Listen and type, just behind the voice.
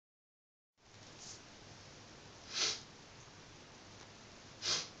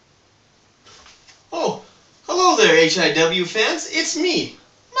there, HIW fans, it's me,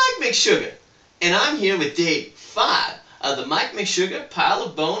 Mike Mcsugar, and I'm here with day 5 of the Mike Mcsugar Pile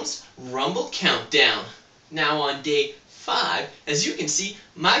of Bones Rumble Countdown. Now on day 5, as you can see,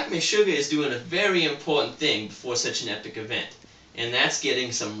 Mike Mcsugar is doing a very important thing before such an epic event, and that's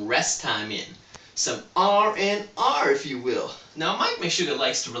getting some rest time in. Some R&R, if you will. Now Mike Mcsugar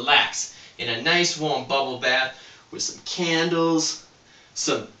likes to relax in a nice warm bubble bath with some candles,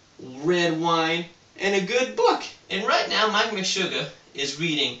 some red wine, and a good book. And right now Mike Mcsugar is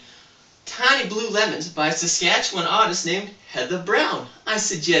reading Tiny Blue Lemons by a Saskatchewan artist named Heather Brown. I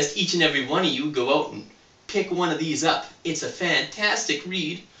suggest each and every one of you go out and pick one of these up. It's a fantastic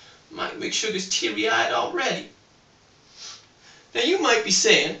read. Mike Mcsugar's teary-eyed already. Now you might be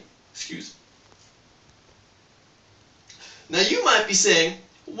saying,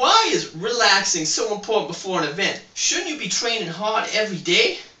 why is relaxing so important before an event? Shouldn't you be training hard every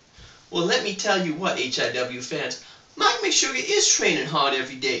day? Well, let me tell you what, HIW fans, Mike Mcsugar is training hard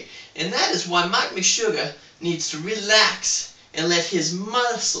every day, and that is why Mike Mcsugar needs to relax and let his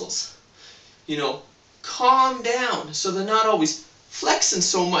muscles, calm down so they're not always flexing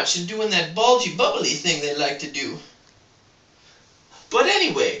so much and doing that bulgy, bubbly thing they like to do. But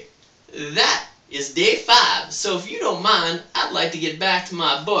anyway, that is day 5, so if you don't mind, I'd like to get back to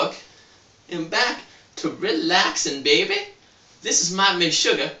my book and back to relaxing, baby. This is Mike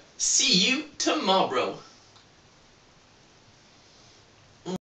Mcsugar. See you tomorrow.